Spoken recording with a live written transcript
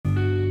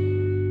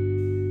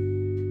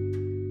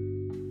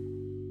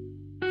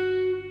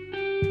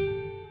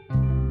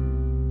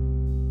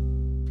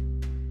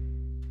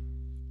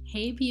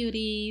Hey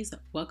beauties,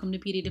 welcome to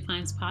Beauty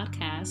Defines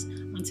Podcast.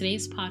 On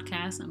today's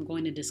podcast, I'm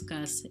going to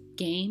discuss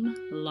game,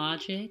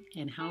 logic,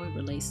 and how it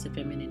relates to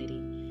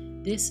femininity.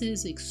 This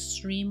is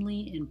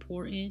extremely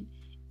important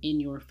in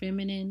your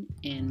feminine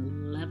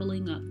and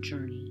leveling up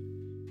journey.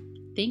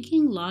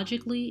 Thinking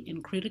logically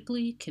and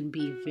critically can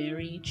be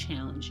very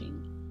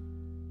challenging.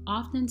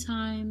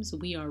 Oftentimes,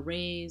 we are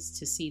raised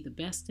to see the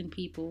best in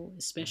people,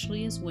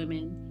 especially as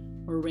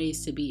women. We're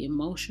raised to be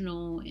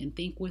emotional and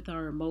think with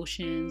our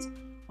emotions.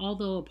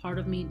 Although a part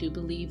of me do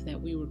believe that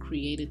we were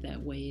created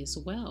that way as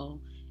well,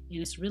 and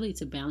it's really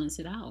to balance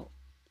it out.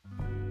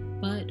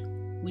 But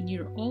when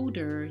you're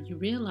older, you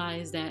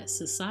realize that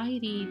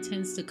society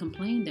tends to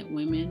complain that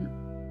women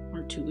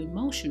are too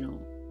emotional,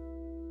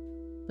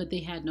 but they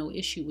had no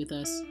issue with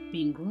us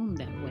being groomed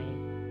that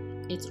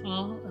way. It's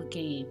all a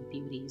game,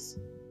 beauties.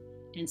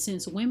 And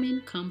since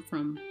women come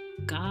from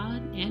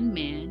God and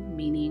man,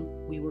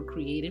 meaning we were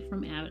created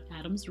from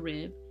Adam's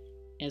rib,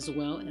 as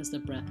well as the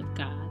breath of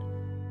God,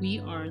 we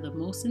are the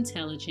most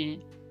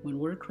intelligent when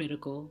we're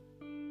critical.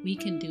 We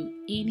can do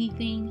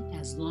anything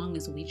as long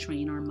as we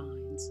train our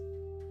minds.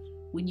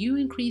 When you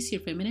increase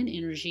your feminine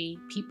energy,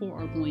 people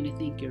are going to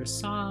think you're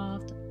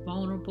soft,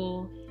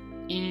 vulnerable,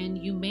 and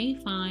you may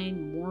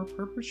find more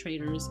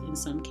perpetrators in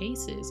some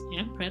cases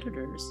and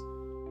predators.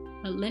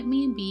 But let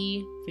me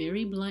be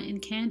very blunt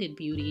and candid,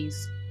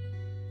 beauties.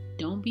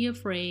 Don't be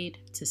afraid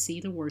to see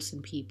the worst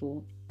in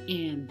people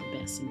and the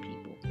best in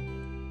people.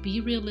 Be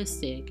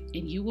realistic,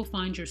 and you will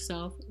find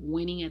yourself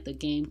winning at the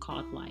game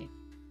called life.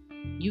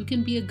 You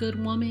can be a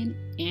good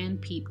woman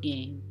and peep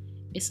game.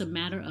 It's a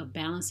matter of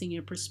balancing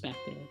your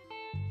perspective.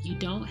 You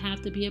don't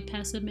have to be a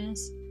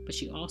pessimist,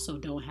 but you also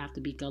don't have to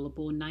be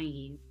gullible and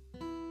naive.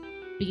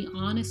 Be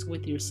honest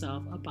with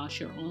yourself about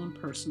your own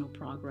personal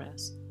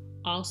progress.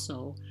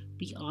 Also,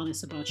 be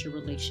honest about your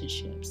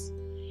relationships.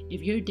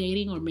 If you're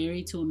dating or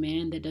married to a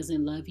man that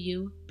doesn't love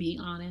you, be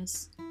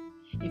honest.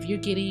 If you're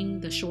getting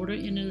the shorter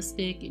end of the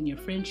stick in your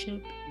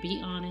friendship, be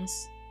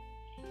honest.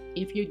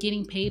 If you're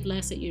getting paid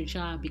less at your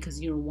job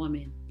because you're a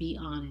woman, be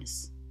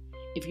honest.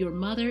 If your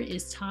mother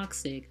is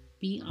toxic,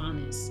 be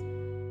honest.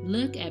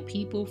 Look at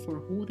people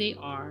for who they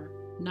are,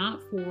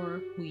 not for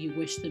who you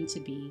wish them to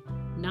be,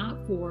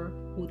 not for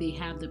who they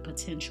have the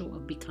potential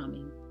of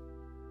becoming.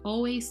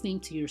 Always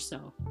think to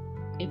yourself,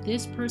 if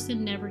this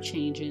person never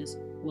changes,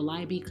 will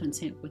I be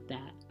content with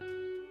that?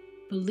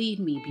 Believe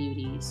me,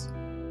 beauties.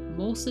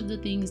 Most of the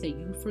things that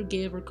you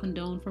forgive or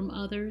condone from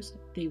others,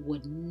 they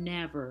would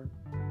never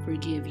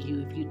forgive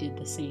you if you did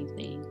the same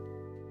thing.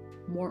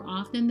 More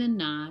often than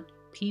not,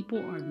 people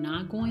are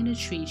not going to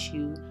treat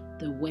you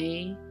the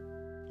way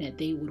that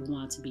they would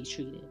want to be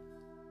treated.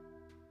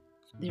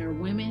 There are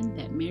women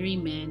that marry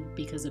men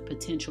because of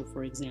potential,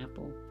 for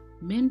example.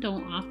 Men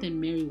don't often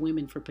marry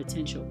women for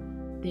potential.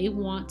 They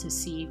want to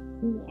see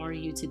who are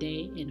you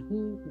today and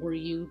who were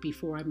you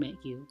before I met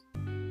you.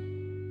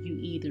 You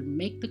either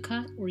make the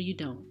cut or you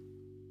don't.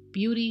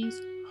 Beauties,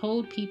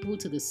 hold people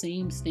to the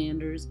same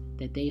standards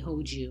that they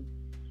hold you.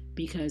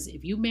 Because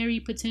if you marry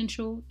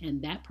potential and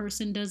that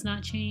person does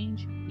not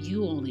change,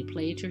 you only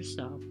played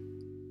yourself.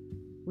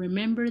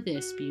 Remember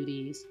this,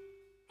 beauties.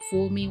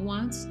 Fool me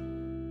once,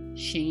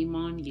 shame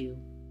on you.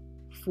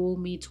 Fool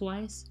me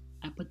twice,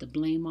 I put the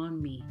blame on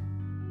me.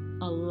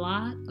 A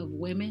lot of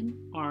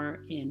women are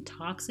in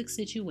toxic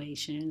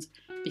situations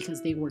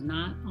because they were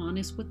not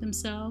honest with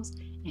themselves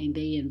and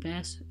they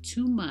invest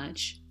too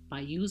much by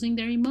using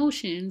their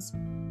emotions.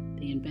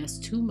 They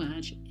invest too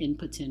much in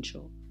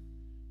potential.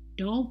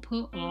 Don't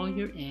put all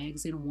your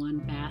eggs in one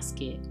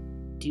basket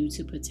due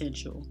to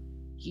potential.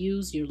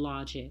 Use your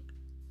logic.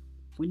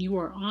 When you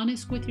are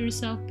honest with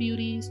yourself,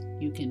 beauties,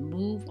 you can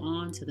move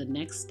on to the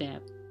next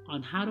step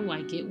on how do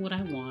I get what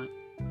I want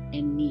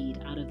and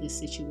need out of this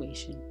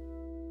situation.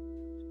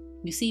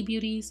 You see,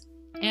 beauties,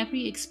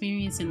 every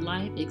experience in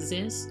life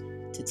exists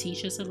to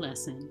teach us a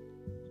lesson.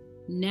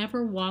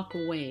 Never walk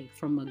away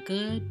from a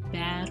good,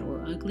 bad,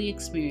 or ugly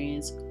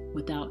experience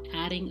without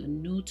adding a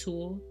new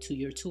tool to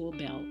your tool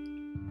belt.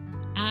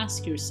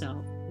 Ask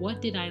yourself,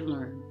 what did I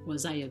learn?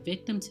 Was I a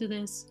victim to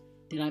this?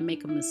 Did I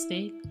make a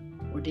mistake?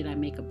 Or did I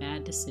make a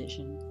bad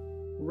decision?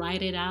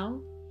 Write it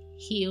out,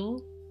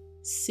 heal,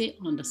 sit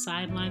on the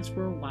sidelines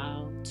for a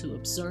while to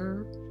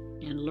observe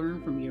and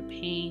learn from your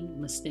pain,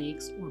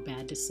 mistakes, or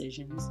bad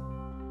decisions.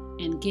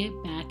 And get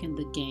back in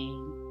the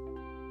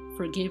game.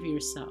 Forgive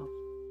yourself,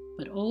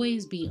 but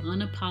always be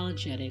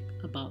unapologetic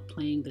about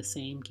playing the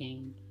same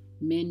game.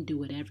 Men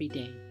do it every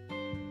day.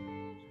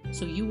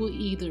 So you will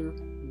either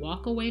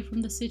walk away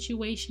from the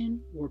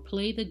situation or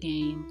play the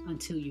game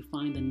until you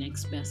find the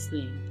next best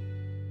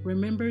thing.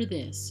 Remember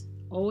this,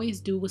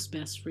 always do what's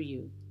best for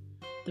you.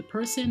 The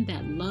person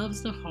that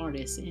loves the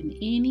hardest in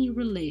any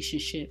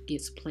relationship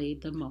gets played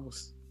the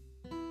most.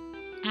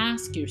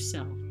 Ask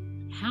yourself,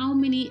 how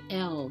many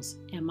L's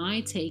am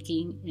I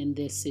taking in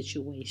this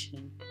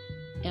situation?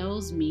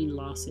 L's mean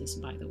losses,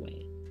 by the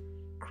way.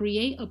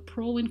 Create a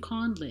pro and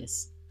con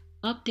list.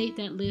 Update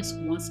that list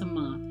once a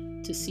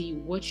month to see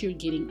what you're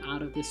getting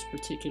out of this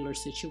particular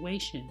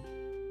situation.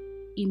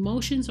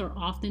 Emotions are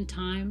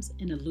oftentimes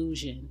an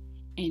illusion,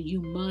 and you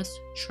must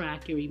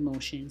track your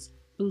emotions.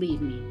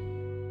 Believe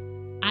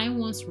me. I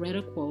once read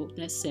a quote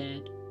that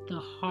said, "The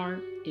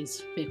heart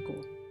is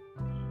fickle."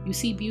 You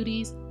see,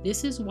 beauties,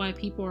 this is why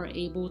people are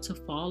able to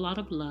fall out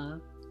of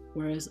love,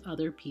 whereas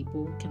other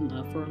people can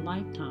love for a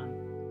lifetime.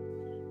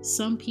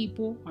 Some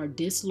people are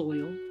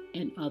disloyal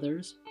and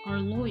others are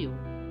loyal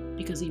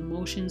because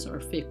emotions are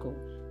fickle.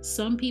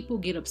 Some people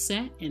get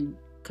upset and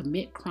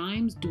commit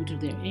crimes due to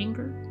their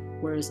anger,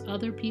 whereas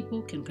other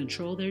people can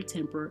control their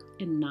temper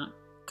and not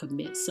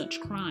commit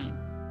such crime.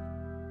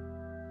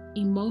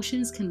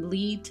 Emotions can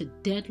lead to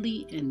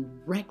deadly and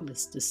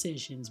reckless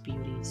decisions,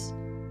 beauties.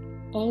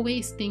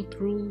 Always think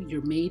through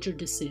your major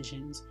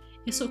decisions.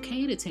 It's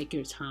okay to take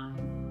your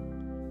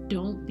time.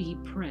 Don't be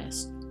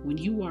pressed. When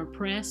you are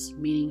pressed,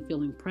 meaning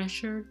feeling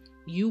pressured,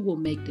 you will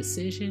make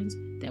decisions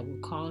that will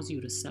cause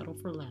you to settle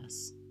for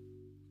less.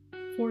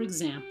 For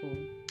example,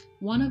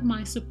 one of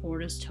my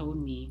supporters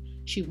told me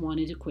she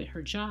wanted to quit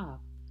her job.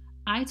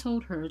 I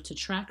told her to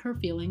track her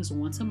feelings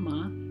once a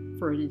month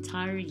for an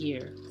entire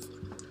year.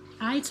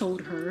 I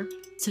told her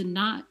to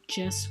not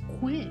just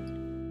quit.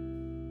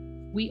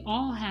 We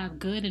all have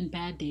good and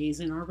bad days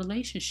in our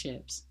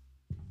relationships.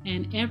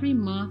 And every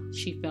month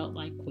she felt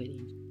like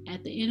quitting.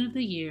 At the end of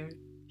the year,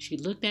 she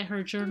looked at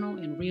her journal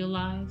and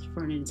realized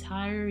for an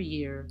entire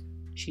year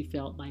she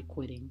felt like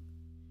quitting.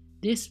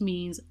 This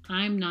means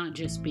I'm not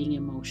just being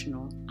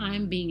emotional,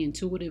 I'm being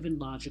intuitive and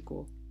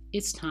logical.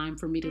 It's time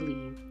for me to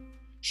leave.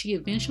 She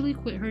eventually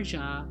quit her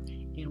job,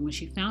 and when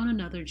she found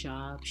another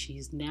job,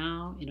 she's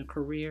now in a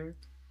career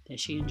that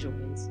she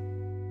enjoys.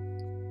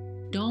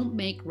 Don't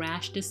make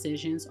rash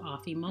decisions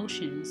off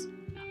emotions.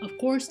 Of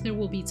course, there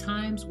will be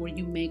times where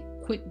you make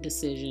quick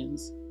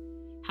decisions.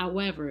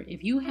 However,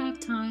 if you have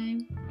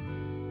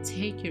time,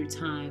 take your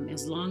time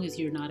as long as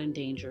you're not in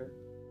danger.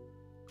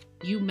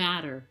 You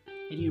matter,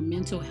 and your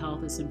mental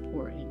health is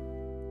important.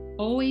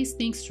 Always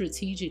think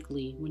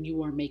strategically when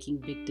you are making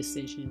big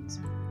decisions.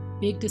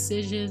 Big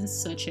decisions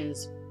such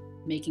as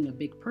making a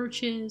big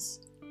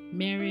purchase,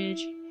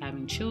 marriage,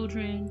 having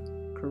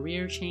children,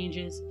 career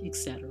changes,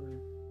 etc.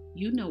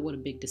 You know what a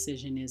big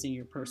decision is in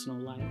your personal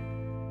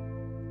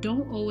life.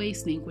 Don't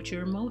always think with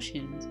your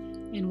emotions,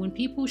 and when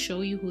people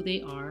show you who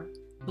they are,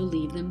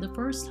 believe them the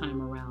first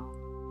time around.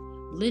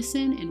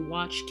 Listen and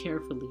watch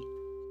carefully.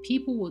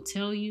 People will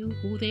tell you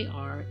who they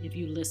are if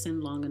you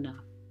listen long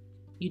enough.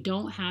 You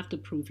don't have to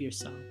prove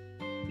yourself.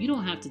 You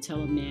don't have to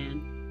tell a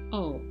man,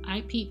 "Oh,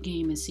 I peep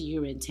game and see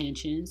your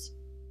intentions."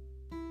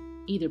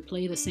 Either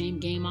play the same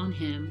game on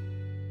him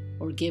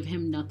or give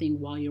him nothing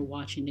while you're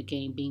watching the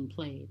game being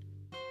played.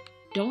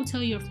 Don't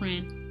tell your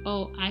friend,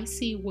 "Oh, I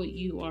see what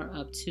you are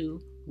up to.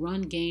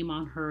 Run game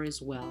on her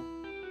as well."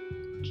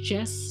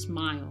 Just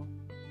smile.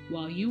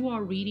 While you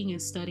are reading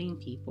and studying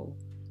people,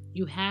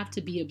 you have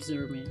to be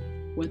observant.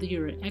 Whether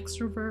you're an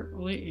extrovert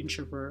or an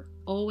introvert,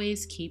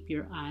 always keep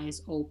your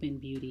eyes open,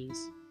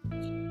 beauties.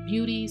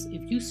 Beauties,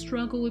 if you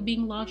struggle with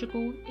being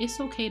logical, it's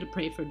okay to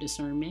pray for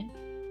discernment.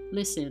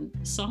 Listen,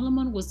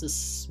 Solomon was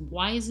the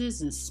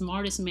wisest and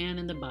smartest man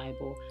in the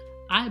Bible.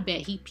 I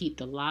bet he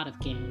peeped a lot of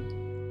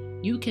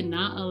game. You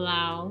cannot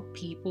allow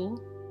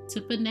people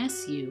to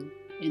finesse you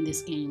in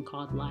this game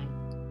called life.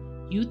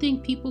 You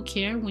think people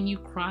care when you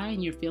cry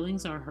and your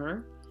feelings are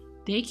hurt?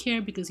 They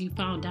care because you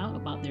found out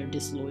about their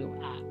disloyal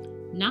act,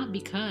 not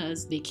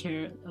because they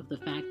care of the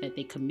fact that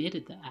they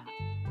committed the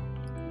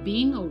act.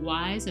 Being a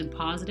wise and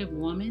positive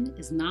woman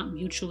is not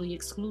mutually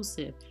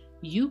exclusive.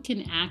 You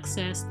can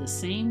access the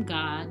same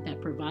God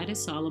that provided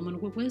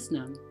Solomon with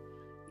wisdom.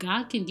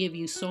 God can give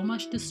you so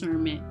much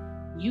discernment,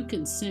 you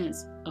can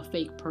sense a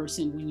fake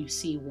person when you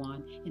see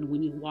one and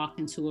when you walk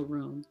into a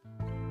room.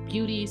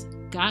 Beauties,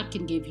 God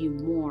can give you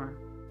more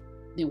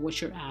than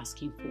what you're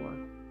asking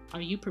for.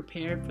 Are you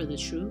prepared for the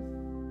truth?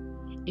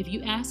 If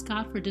you ask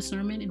God for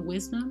discernment and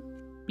wisdom,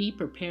 be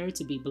prepared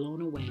to be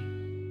blown away.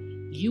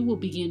 You will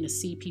begin to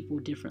see people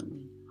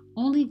differently.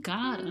 Only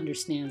God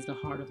understands the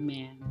heart of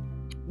man.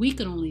 We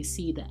can only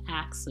see the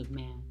acts of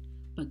man,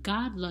 but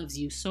God loves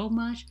you so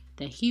much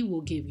that He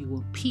will give you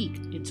a peek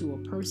into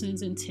a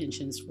person's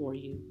intentions for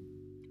you.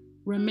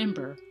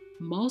 Remember,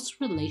 most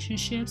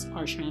relationships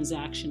are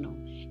transactional,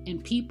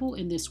 and people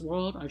in this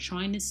world are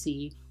trying to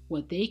see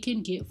what they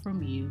can get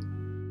from you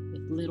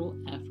with little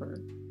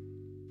effort.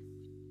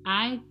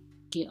 I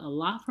get a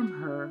lot from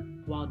her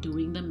while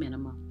doing the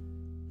minimum.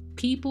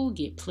 People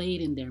get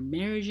played in their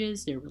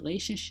marriages, their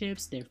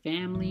relationships, their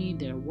family,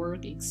 their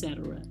work,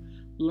 etc.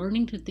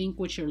 Learning to think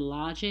with your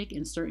logic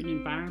in certain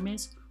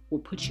environments will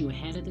put you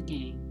ahead of the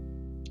game.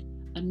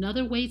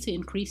 Another way to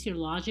increase your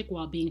logic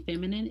while being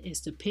feminine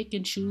is to pick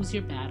and choose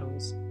your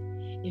battles.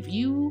 If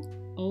you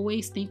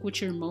always think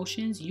with your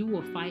emotions, you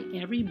will fight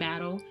every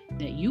battle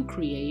that you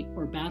create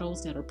or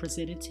battles that are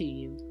presented to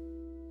you.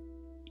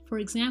 For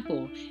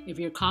example, if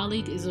your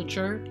colleague is a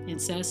jerk and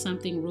says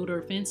something rude or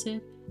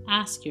offensive,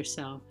 ask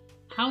yourself,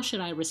 how should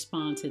I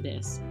respond to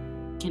this?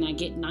 Can I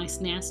get nice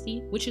nasty,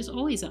 which is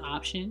always an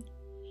option.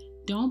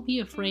 Don't be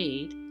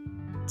afraid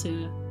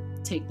to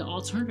take the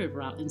alternative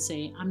route and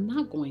say, I'm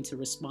not going to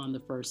respond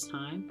the first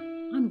time.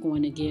 I'm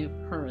going to give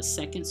her a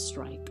second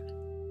strike.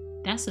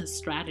 That's a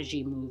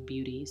strategy move,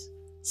 beauties.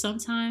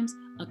 Sometimes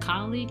a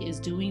colleague is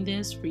doing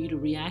this for you to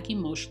react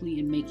emotionally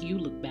and make you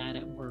look bad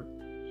at work.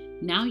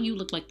 Now you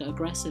look like the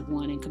aggressive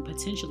one and can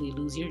potentially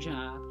lose your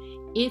job.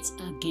 It's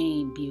a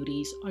game,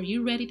 beauties. Are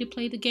you ready to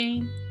play the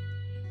game?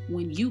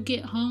 When you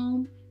get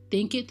home,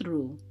 think it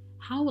through.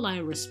 How will I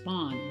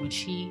respond when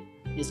she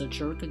is a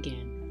jerk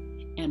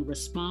again? And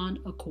respond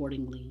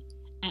accordingly.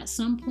 At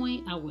some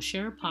point, I will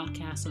share a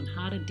podcast on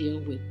how to deal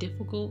with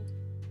difficult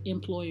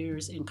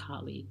employers and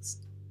colleagues.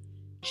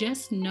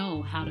 Just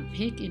know how to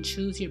pick and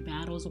choose your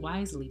battles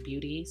wisely,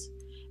 beauties,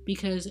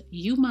 because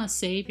you must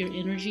save your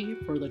energy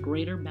for the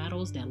greater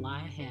battles that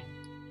lie ahead.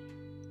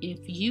 If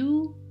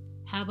you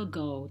have a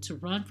goal to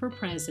run for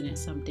president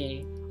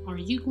someday, are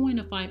you going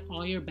to fight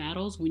all your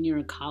battles when you're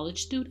a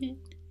college student?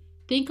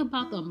 Think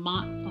about the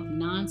amount of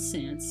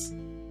nonsense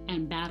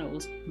and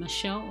battles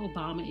Michelle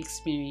Obama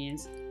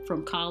experienced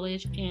from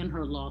college and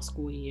her law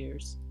school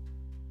years.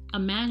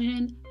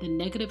 Imagine the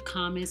negative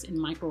comments and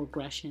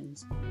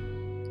microaggressions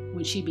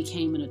when she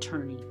became an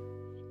attorney.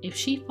 If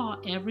she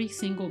fought every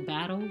single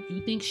battle,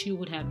 you think she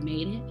would have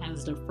made it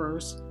as the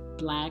first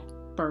Black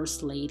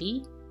First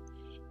Lady?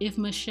 If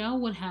Michelle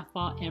would have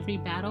fought every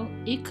battle,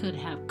 it could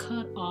have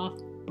cut off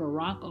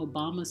Barack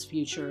Obama's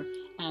future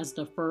as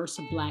the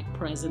first Black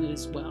president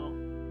as well.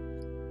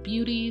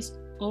 Beauties,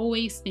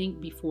 always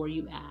think before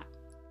you act.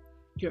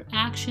 Your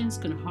actions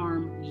can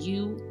harm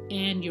you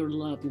and your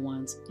loved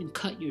ones and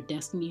cut your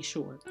destiny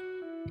short.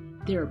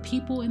 There are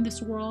people in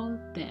this world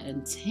that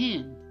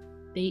intend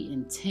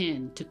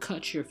to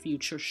cut your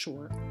future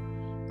short.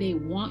 They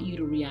want you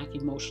to react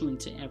emotionally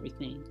to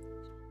everything.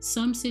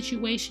 Some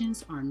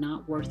situations are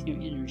not worth your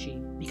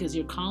energy because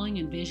your calling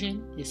and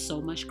vision is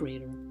so much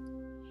greater.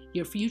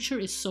 Your future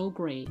is so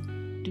great.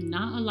 Do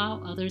not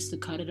allow others to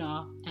cut it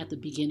off at the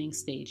beginning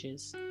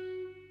stages.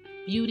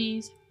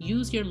 Beauties,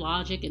 use your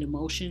logic and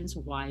emotions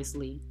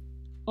wisely.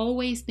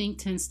 Always think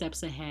 10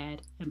 steps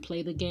ahead and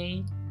play the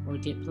game or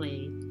get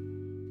played.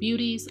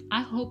 Beauties,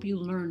 I hope you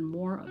learn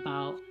more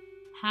about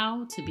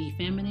how to be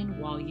feminine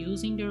while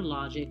using your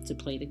logic to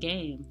play the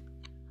game.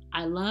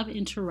 I love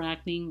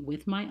interacting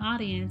with my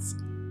audience.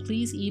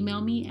 Please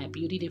email me at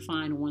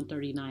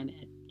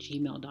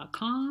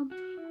beautydefined139@gmail.com,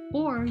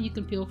 or you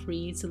can feel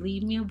free to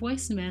leave me a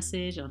voice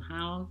message on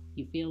how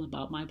you feel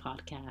about my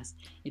podcast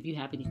if you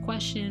have any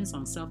questions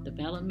on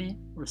self-development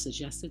or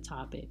suggested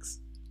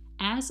topics.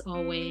 As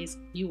always,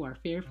 you are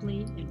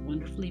fearfully and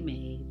wonderfully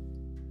made.